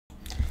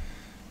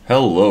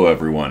Hello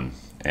everyone,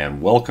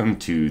 and welcome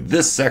to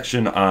this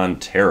section on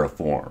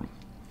Terraform.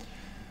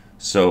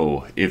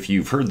 So, if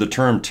you've heard the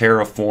term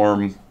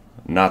Terraform,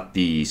 not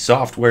the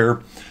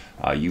software,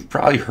 you've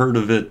probably heard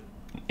of it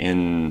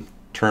in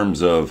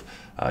terms of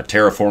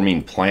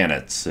terraforming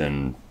planets,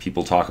 and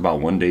people talk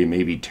about one day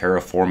maybe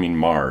terraforming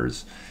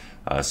Mars.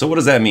 So what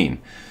does that mean?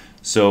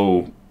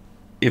 So,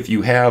 if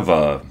you have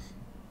a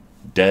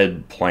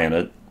dead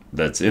planet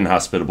that's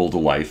inhospitable to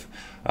life,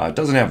 it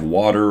doesn't have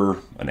water,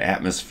 an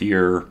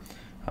atmosphere,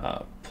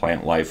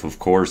 plant life, of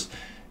course,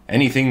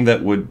 anything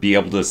that would be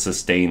able to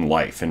sustain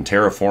life. And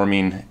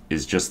terraforming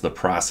is just the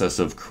process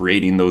of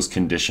creating those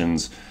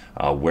conditions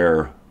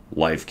where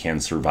life can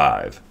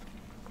survive.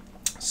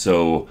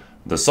 So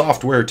the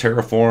software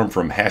Terraform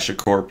from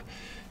HashiCorp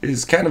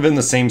is kind of in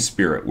the same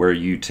spirit, where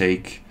you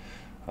take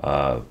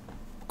a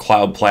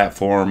cloud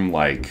platform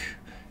like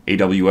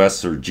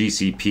AWS or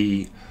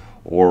GCP,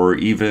 or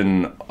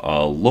even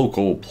a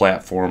local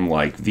platform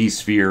like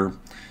vSphere,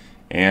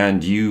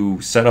 and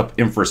you set up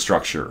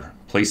infrastructure,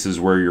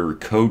 places where your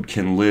code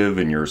can live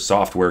and your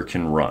software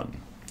can run.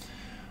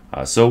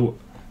 So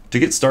to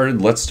get started,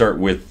 let's start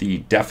with the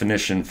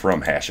definition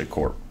from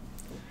HashiCorp.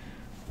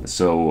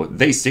 So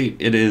they state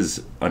it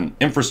is an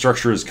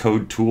infrastructure as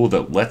code tool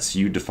that lets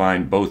you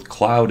define both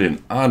cloud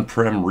and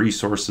on-prem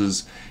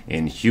resources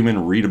in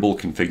human readable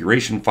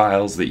configuration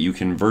files that you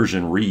can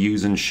version,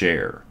 reuse, and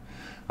share.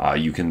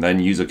 You can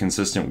then use a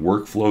consistent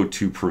workflow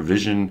to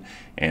provision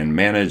and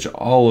manage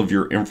all of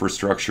your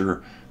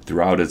infrastructure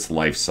throughout its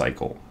life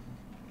cycle.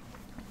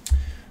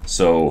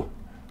 So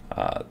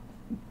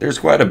there's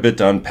quite a bit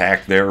to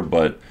unpack there,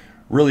 but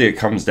really it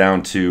comes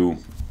down to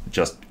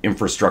just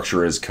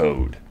infrastructure as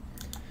code.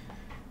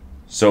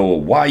 So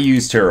why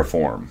use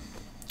Terraform?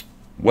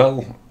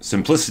 Well,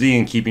 simplicity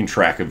in keeping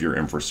track of your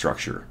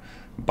infrastructure.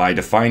 By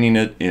defining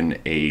it in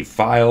a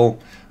file,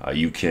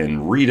 you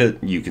can read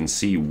it, you can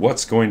see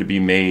what's going to be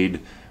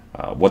made,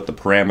 what the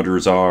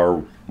parameters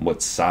are,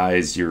 what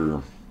size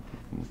your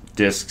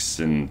disks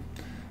and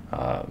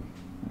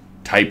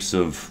types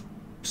of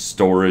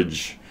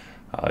storage,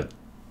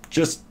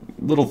 just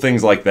little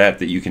things like that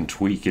that you can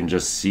tweak and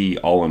just see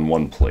all in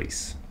one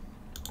place.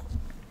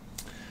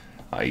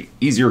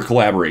 Easier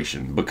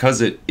collaboration.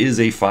 Because it is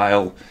a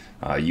file,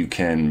 you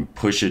can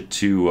push it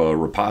to a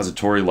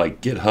repository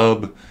like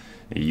GitHub.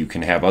 You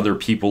can have other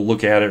people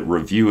look at it,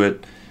 review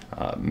it,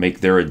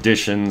 make their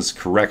additions,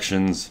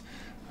 corrections,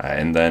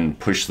 and then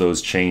push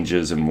those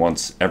changes. And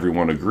once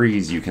everyone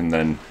agrees, you can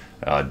then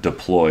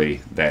deploy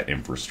that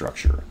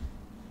infrastructure.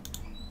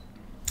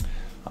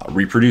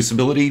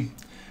 Reproducibility.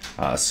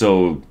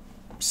 So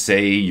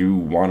say you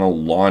want to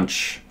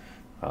launch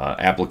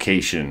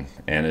application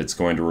and it's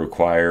going to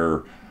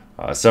require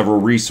several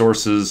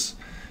resources.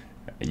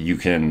 You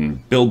can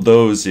build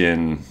those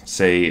in,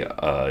 say,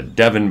 a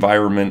dev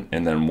environment,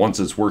 and then once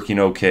it's working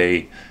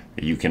okay,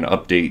 you can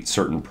update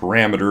certain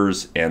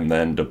parameters and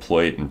then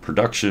deploy it in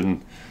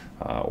production.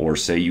 Or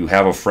say you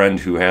have a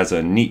friend who has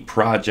a neat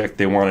project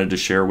they wanted to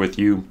share with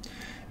you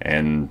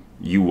and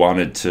you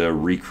wanted to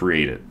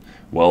recreate it.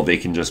 Well, they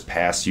can just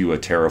pass you a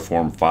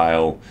Terraform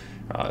file.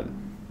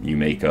 You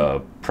make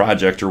a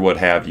project or what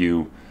have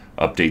you,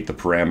 update the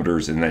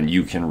parameters, and then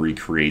you can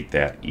recreate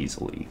that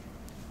easily.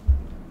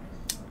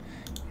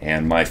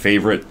 And my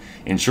favorite,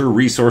 ensure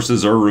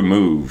resources are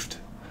removed.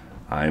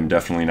 I'm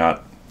definitely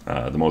not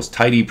the most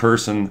tidy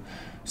person,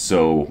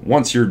 so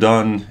once you're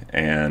done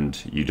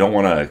and you don't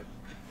want to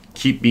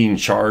keep being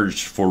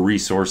charged for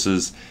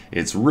resources,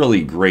 it's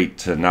really great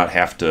to not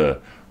have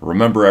to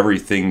remember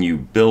everything you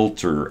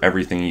built or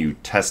everything you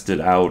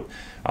tested out.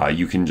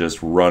 You can just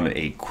run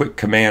a quick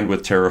command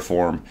with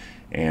Terraform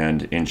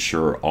and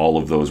ensure all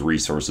of those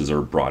resources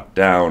are brought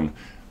down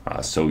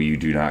so you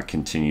do not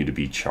continue to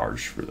be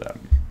charged for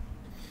them.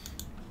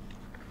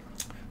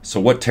 So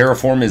what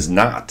Terraform is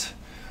not.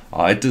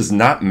 It does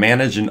not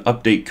manage and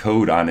update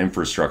code on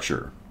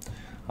infrastructure.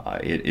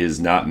 It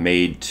is not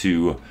made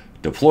to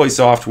deploy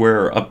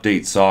software or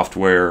update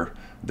software.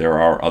 There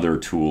are other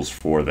tools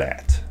for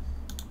that.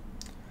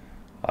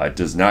 It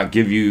does not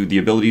give you the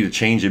ability to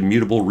change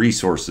immutable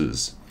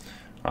resources.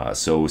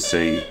 So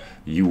say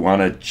you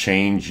want to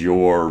change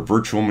your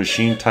virtual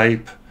machine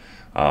type.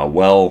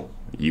 Well,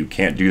 you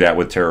can't do that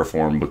with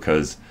Terraform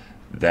because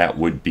that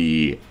would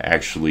be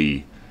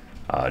actually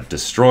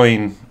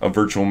destroying a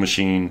virtual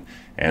machine,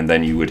 and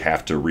then you would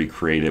have to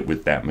recreate it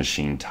with that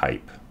machine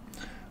type.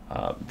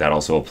 That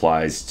also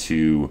applies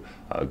to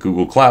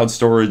Google Cloud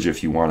Storage.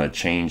 If you want to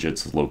change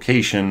its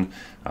location,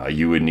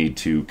 you would need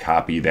to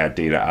copy that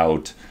data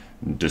out,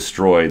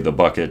 destroy the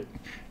bucket,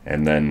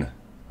 and then,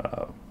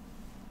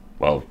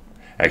 well,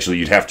 actually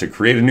you'd have to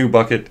create a new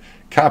bucket,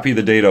 copy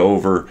the data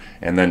over,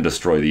 and then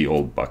destroy the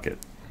old bucket.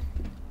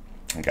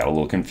 I got a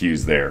little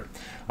confused there.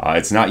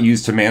 It's not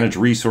used to manage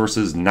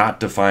resources not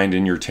defined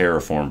in your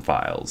Terraform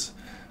files.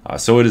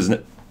 So it is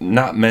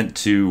not meant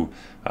to,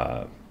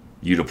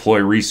 you deploy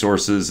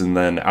resources and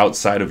then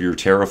outside of your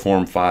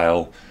Terraform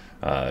file,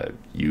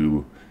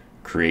 you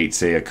create,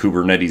 say, a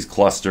Kubernetes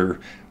cluster.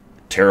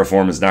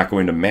 Terraform is not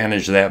going to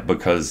manage that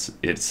because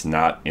it's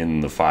not in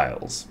the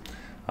files.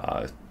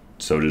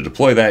 So to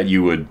deploy that,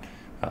 you would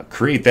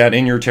create that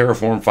in your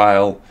Terraform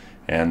file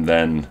and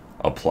then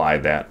apply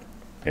that,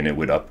 and it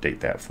would update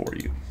that for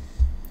you.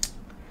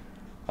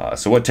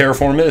 So what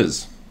Terraform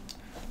is,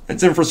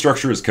 it's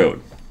infrastructure as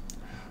code.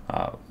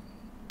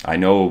 I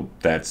know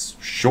that's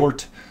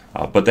short,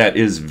 but that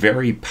is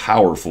very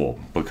powerful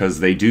because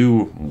they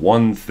do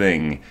one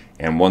thing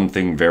and one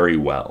thing very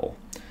well,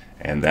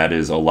 and that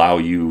is allow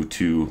you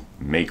to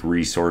make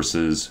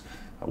resources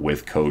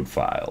with code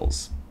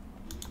files.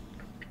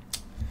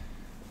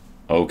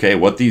 Okay,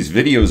 what these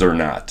videos are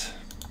not.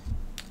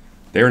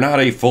 They're not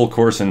a full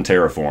course in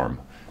Terraform.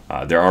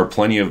 There are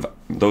plenty of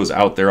those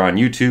out there on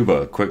YouTube.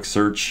 A quick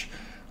search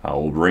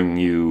will bring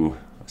you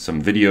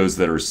some videos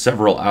that are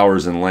several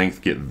hours in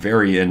length, get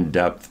very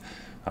in-depth,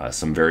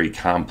 some very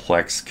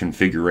complex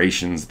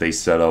configurations they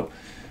set up.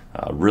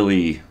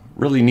 Really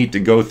neat to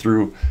go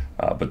through,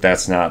 but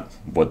that's not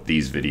what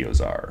these videos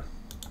are.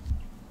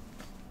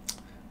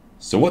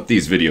 So what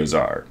these videos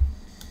are,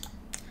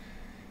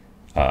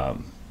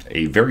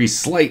 a very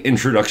slight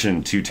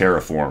introduction to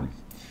Terraform.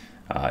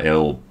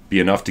 It'll be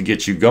enough to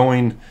get you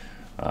going,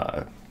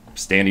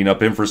 standing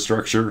up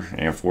infrastructure,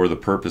 and for the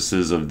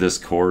purposes of this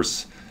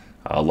course,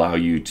 allow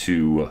you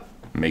to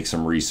make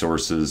some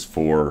resources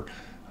for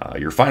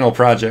your final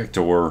project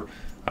or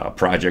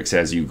projects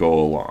as you go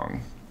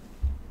along.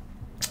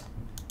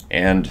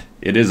 And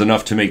it is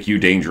enough to make you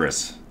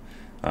dangerous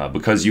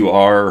because you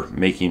are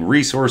making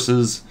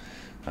resources.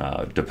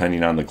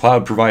 Depending on the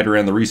cloud provider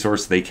and the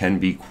resource, they can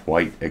be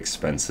quite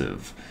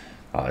expensive.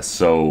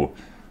 So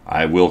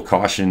I will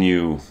caution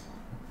you,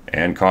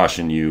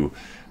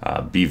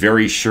 be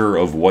very sure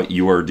of what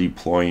you are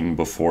deploying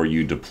before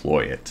you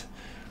deploy it.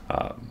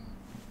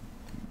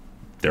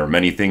 There are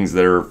many things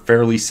that are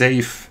fairly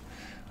safe,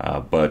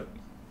 but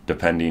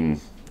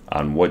depending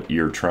on what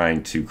you're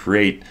trying to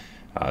create,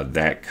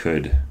 that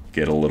could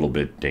get a little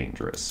bit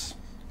dangerous.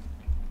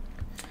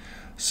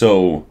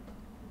 So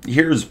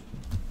here's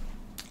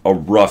a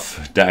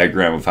rough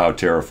diagram of how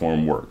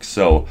Terraform works.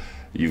 So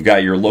you've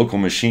got your local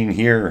machine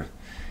here,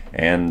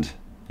 and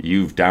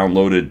you've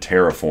downloaded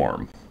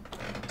Terraform.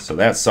 So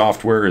that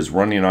software is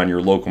running on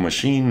your local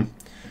machine.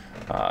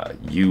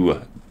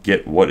 You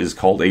get what is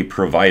called a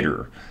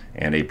provider,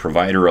 and a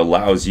provider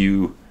allows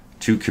you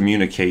to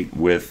communicate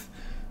with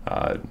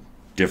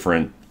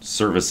different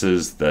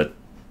services that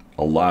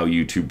allow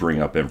you to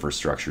bring up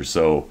infrastructure.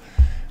 So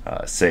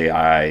say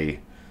I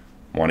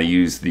want to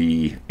use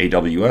the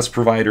AWS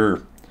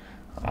provider,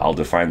 I'll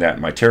define that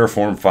in my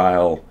Terraform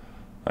file,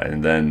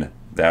 and then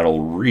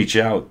that'll reach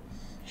out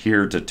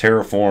here to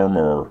Terraform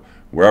or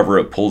wherever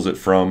it pulls it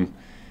from,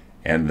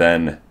 and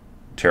then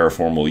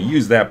Terraform will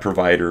use that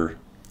provider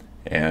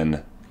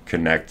and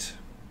connect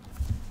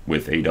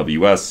with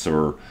AWS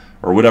or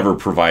whatever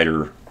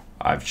provider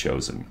I've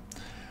chosen.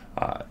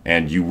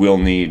 And you will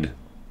need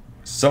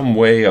some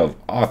way of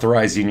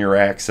authorizing your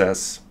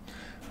access.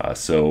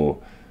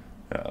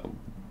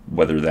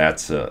 Whether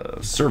that's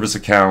a service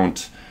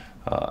account,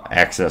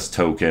 access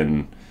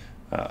token,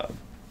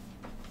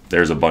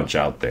 there's a bunch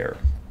out there,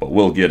 but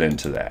we'll get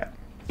into that.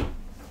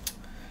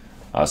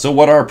 So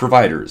what are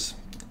providers?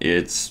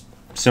 It's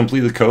simply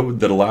the code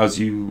that allows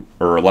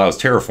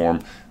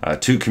Terraform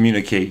to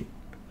communicate,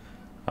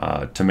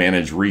 to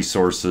manage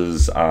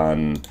resources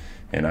on,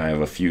 and I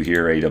have a few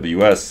here: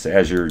 AWS,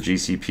 Azure,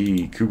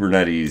 GCP,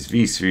 Kubernetes,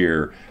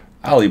 vSphere,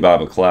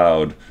 Alibaba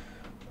Cloud,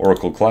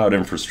 Oracle Cloud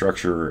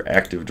Infrastructure,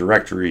 Active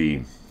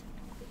Directory.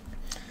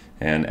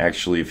 And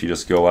actually, if you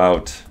just go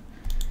out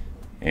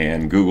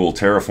and Google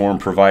Terraform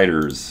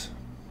providers,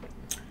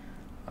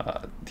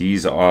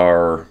 these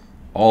are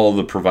all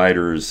the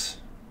providers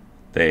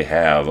they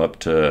have up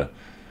to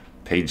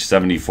page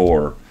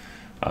 74.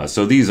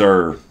 So these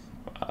are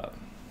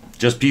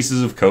just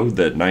pieces of code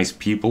that nice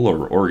people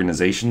or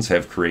organizations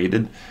have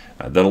created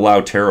that allow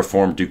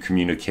Terraform to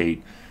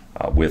communicate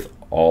with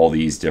all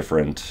these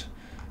different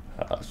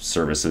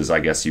services. I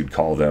guess you'd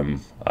call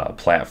them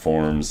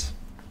platforms.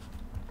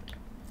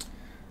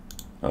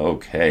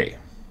 Okay,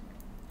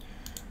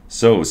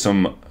 so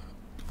some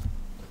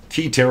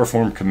key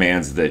Terraform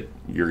commands that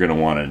you're going to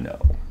want to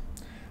know.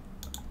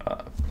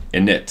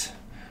 Init,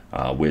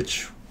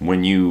 which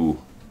when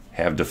you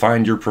have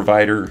defined your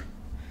provider,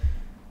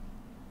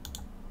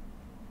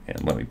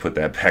 and let me put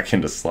that back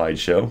into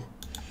slideshow.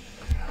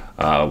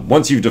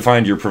 Once you've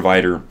defined your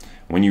provider,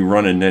 when you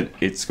run init,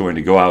 it's going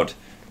to go out,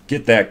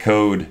 get that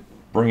code,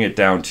 bring it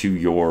down to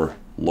your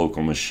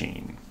local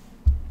machine.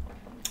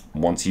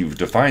 Once you've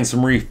defined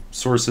some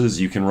resources,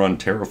 you can run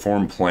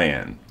Terraform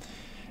plan.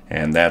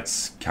 And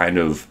that's kind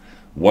of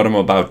what I'm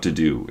about to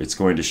do. It's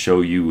going to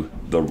show you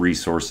the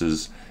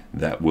resources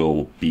that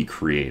will be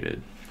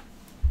created.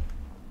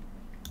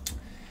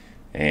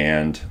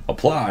 And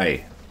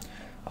apply.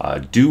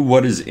 Do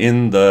what is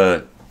in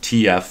the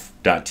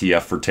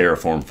tf.tf for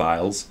Terraform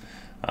files.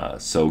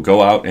 So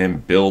go out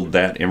and build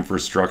that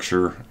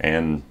infrastructure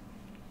and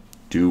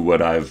do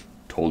what I've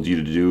told you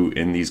to do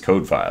in these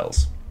code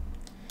files.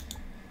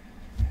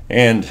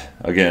 And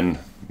again,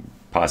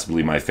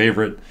 possibly my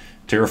favorite,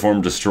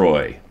 Terraform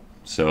destroy.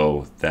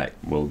 So that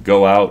will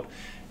go out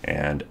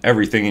and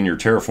everything in your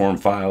Terraform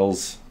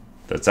files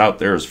that's out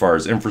there as far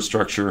as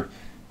infrastructure,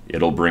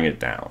 it'll bring it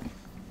down.